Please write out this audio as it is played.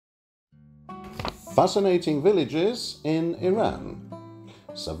Fascinating villages in Iran.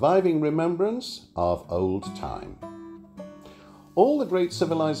 Surviving remembrance of old time. All the great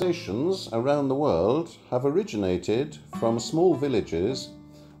civilizations around the world have originated from small villages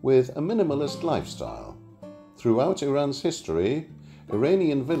with a minimalist lifestyle. Throughout Iran's history,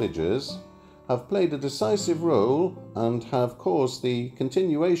 Iranian villages have played a decisive role and have caused the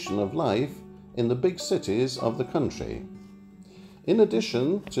continuation of life in the big cities of the country. In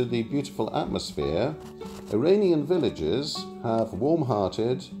addition to the beautiful atmosphere, Iranian villages have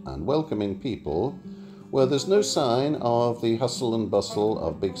warm-hearted and welcoming people where there's no sign of the hustle and bustle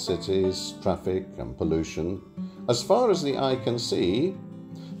of big cities, traffic and pollution. As far as the eye can see,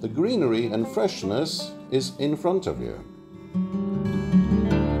 the greenery and freshness is in front of you.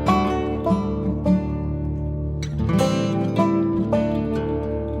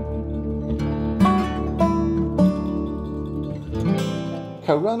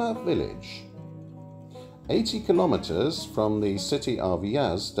 Karana village. 80 kilometers from the city of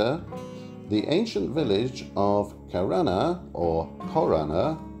Yazd, the ancient village of Karana or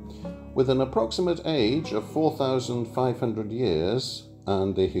Korana, with an approximate age of 4,500 years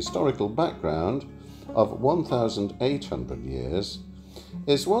and a historical background of 1,800 years,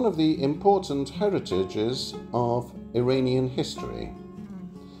 is one of the important heritages of Iranian history.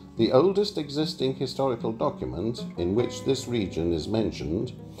 The oldest existing historical document in which this region is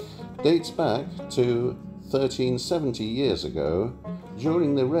mentioned dates back to 1370 years ago,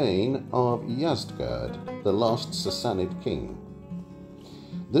 during the reign of Yazdgerd, the last Sassanid king.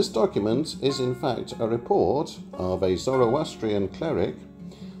 This document is in fact a report of a Zoroastrian cleric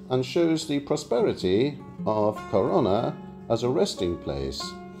and shows the prosperity of Korana as a resting place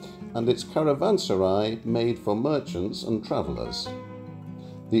and its caravanserai made for merchants and travellers.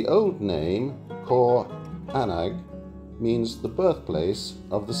 The old name, Kor Anag, means the birthplace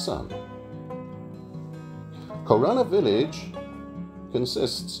of the sun. Korana village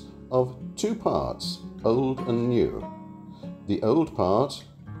consists of two parts, old and new. The old part,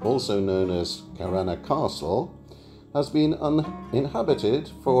 also known as Karana Castle, has been uninhabited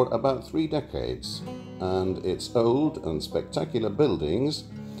for about 3 decades, and its old and spectacular buildings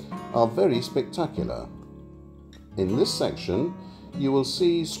are very spectacular. In this section, you will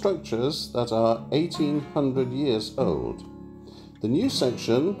see structures that are 1,800 years old. The new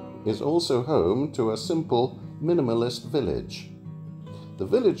section is also home to a simple minimalist village. The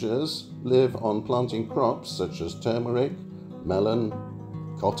villagers live on planting crops such as turmeric, melon,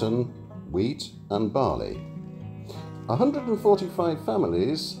 cotton, wheat and barley. 145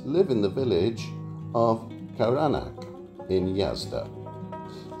 families live in the village of Karanak in Yazd.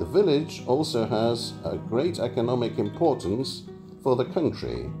 The village also has a great economic importance for the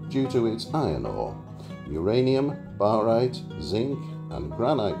country due to its iron ore, uranium, barite, zinc and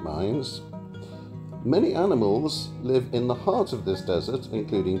granite mines. Many animals live in the heart of this desert,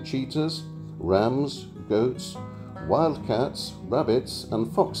 including cheetahs, rams, goats, wildcats, rabbits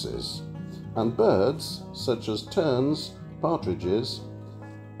and foxes, and birds such as terns, partridges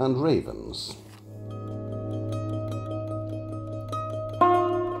and ravens.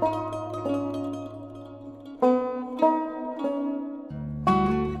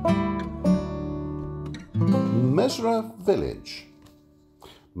 Mesra village.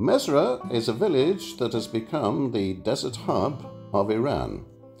 Mesra is a village that has become the desert hub of Iran,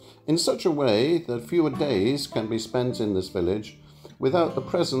 in such a way that fewer days can be spent in this village without the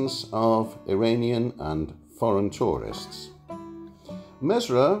presence of Iranian and foreign tourists.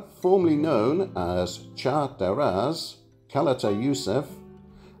 Mesra, formerly known as Cha Daraz, Kalata Yusuf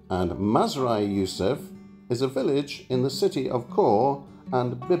and Mazrai Yusuf, is a village in the city of Kor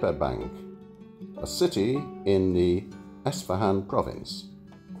and Biberbank, a city in the Esfahan province.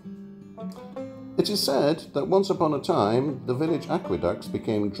 It is said that once upon a time the village aqueducts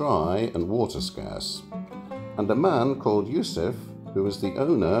became dry and water scarce, and a man called Yusuf, who was the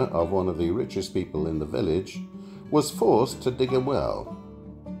owner of one of the richest people in the village, was forced to dig a well.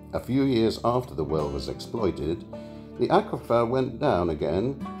 A few years after the well was exploited, the aquifer went down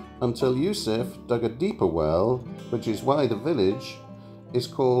again until Yusuf dug a deeper well, which is why the village is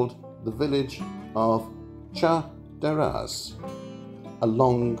called the village of Cha Daraz, a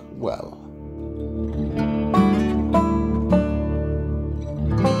long well.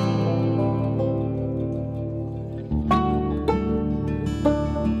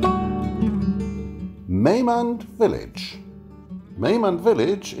 Meymand village. Meymand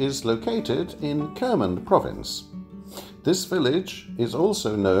village is located in Kermand province. This village is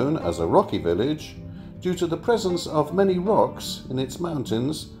also known as a rocky village due to the presence of many rocks in its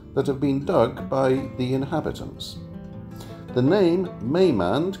mountains that have been dug by the inhabitants. The name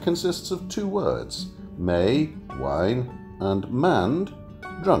Maymand consists of two words, May, wine, and mand,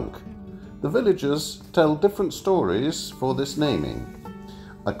 drunk. The villagers tell different stories for this naming.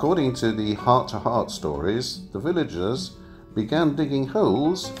 According to the heart-to-heart stories, the villagers began digging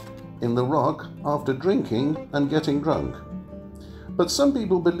holes in the rock after drinking and getting drunk. But some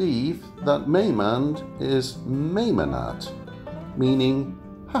people believe that Maymand is Maymanat, meaning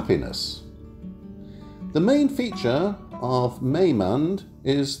happiness. The main feature of Maymand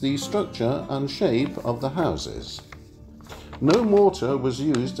is the structure and shape of the houses. No mortar was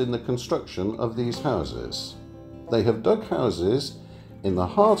used in the construction of these houses. They have dug houses in the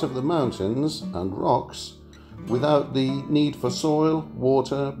heart of the mountains and rocks without the need for soil,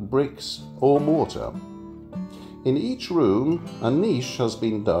 water, bricks, or mortar. In each room, a niche has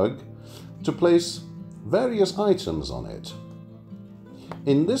been dug to place various items on it.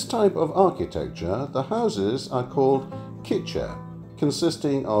 In this type of architecture, the houses are called kitche,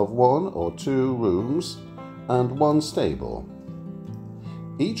 consisting of 1 or 2 rooms and 1 stable.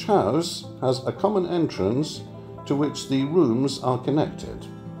 Each house has a common entrance to which the rooms are connected.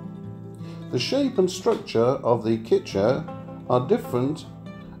 The shape and structure of the kitche are different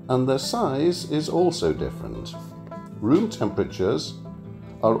and their size is also different. Room temperatures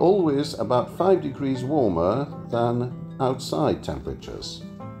are always about 5 degrees warmer than outside temperatures.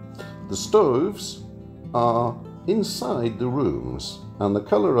 The stoves are inside the rooms, and the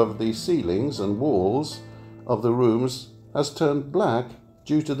colour of the ceilings and walls of the rooms has turned black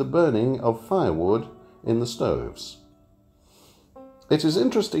due to the burning of firewood in the stoves. It is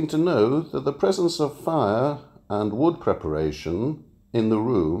interesting to know that the presence of fire and wood preparation in the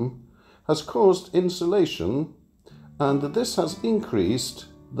room has caused insulation, and that this has increased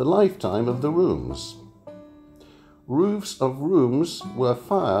the lifetime of the rooms. Roofs of rooms where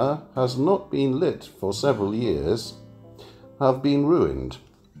fire has not been lit for several years have been ruined.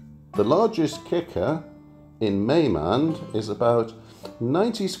 The largest kitche in Maymand is about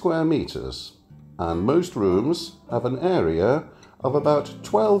 90 square meters, and most rooms have an area of about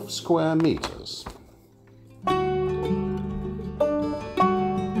 12 square meters.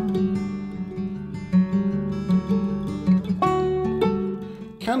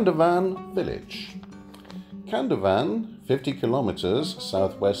 Kandavan village. Kandavan, 50 kilometers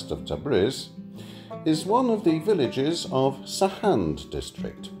southwest of Tabriz, is one of the villages of Sahand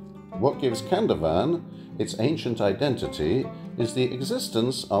district. What gives Kandavan its ancient identity is the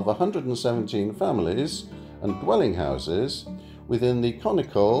existence of 117 families and dwelling houses within the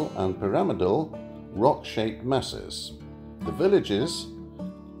conical and pyramidal rock-shaped masses. The villages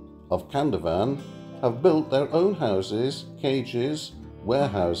of Kandavan have built their own houses, cages,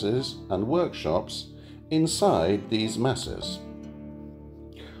 warehouses and workshops inside these masses.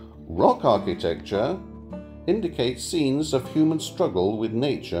 Rock architecture indicates scenes of human struggle with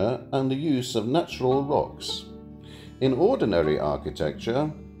nature and the use of natural rocks. In ordinary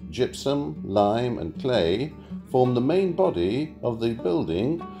architecture, gypsum, lime and clay form the main body of the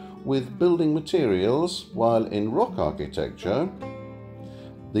building with building materials, while in rock architecture,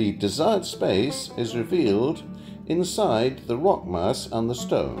 the desired space is revealed inside the rock mass and the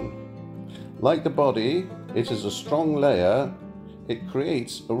stone. Like the body, it is a strong layer it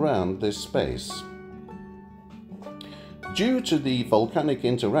creates around this space. Due to the volcanic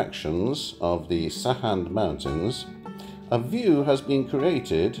interactions of the Sahand Mountains, a view has been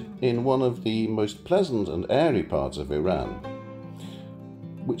created in one of the most pleasant and airy parts of Iran,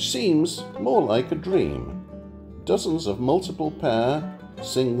 which seems more like a dream. Dozens of multiple pair,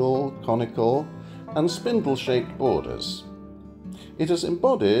 single, conical, and spindle-shaped borders. It has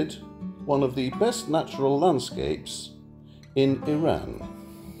embodied one of the best natural landscapes in Iran.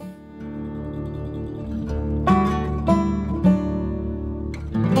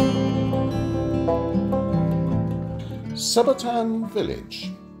 Sabatan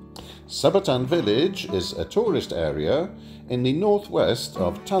Village. Sabatan Village is a tourist area in the northwest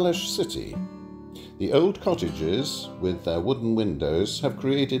of Talash city. The old cottages with their wooden windows have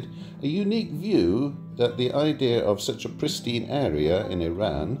created a unique view that the idea of such a pristine area in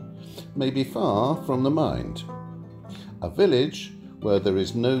Iran may be far from the mind. A village where there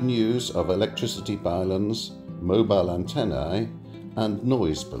is no news of electricity pylons, mobile antennae, and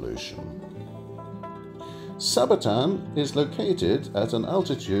noise pollution. Sabatan is located at an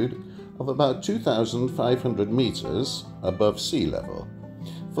altitude of about 2,500 meters above sea level.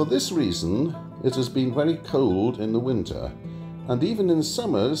 For this reason, it has been very cold in the winter, and even in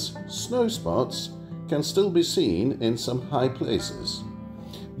summers, snow spots can still be seen in some high places.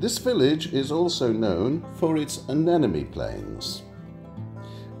 This village is also known for its anemone plains.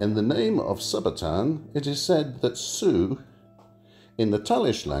 In the name of Sabatan, it is said that Su in the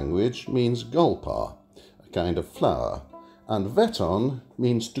Talysh language means golpa, a kind of flower, and veton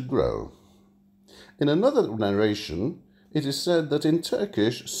means to grow. In another narration, it is said that in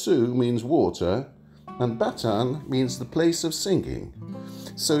Turkish, su means water, and batan means the place of sinking.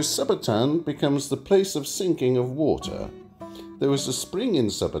 So Sabatan becomes the place of sinking of water. There was a spring in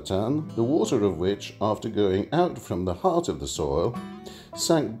Sabatan, the water of which, after going out from the heart of the soil,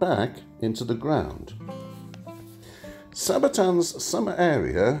 sank back into the ground. Sabatan's summer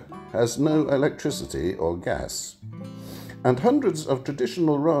area has no electricity or gas, and hundreds of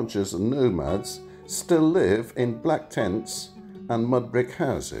traditional ranchers and nomads still live in black tents and mud brick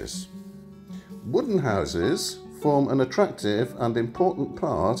houses. Wooden houses form an attractive and important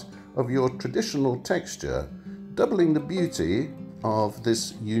part of your traditional texture, doubling the beauty of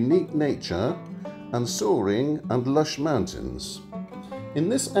this unique nature and soaring and lush mountains. In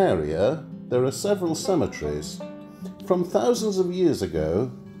this area, there are several cemeteries from thousands of years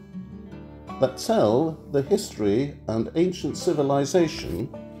ago that tell the history and ancient civilization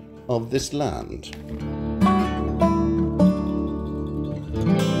of this land.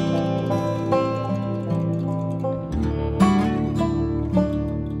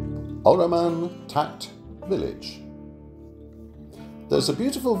 Oraman Takt Village. There's a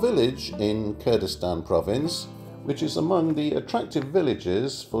beautiful village in Kurdistan province which is among the attractive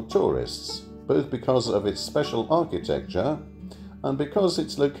villages for tourists, both because of its special architecture and because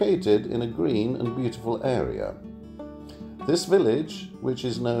it's located in a green and beautiful area. This village, which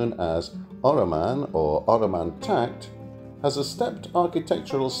is known as Oraman or Oraman Takt, has a stepped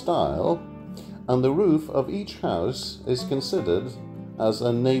architectural style, and the roof of each house is considered as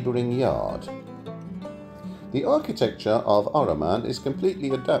a neighbouring yard. The architecture of Oraman is completely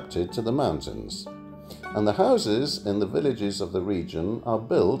adapted to the mountains, and the houses in the villages of the region are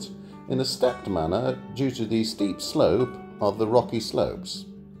built in a stepped manner due to the steep slope of the rocky slopes.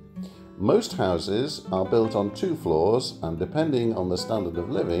 Most houses are built on 2 floors, and depending on the standard of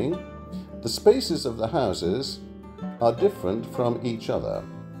living, the spaces of the houses are different from each other.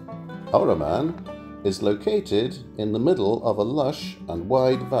 Oraman is located in the middle of a lush and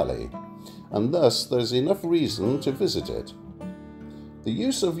wide valley, and thus there is enough reason to visit it. The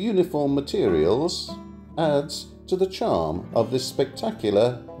use of uniform materials adds to the charm of this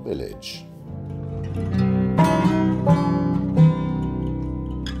spectacular village.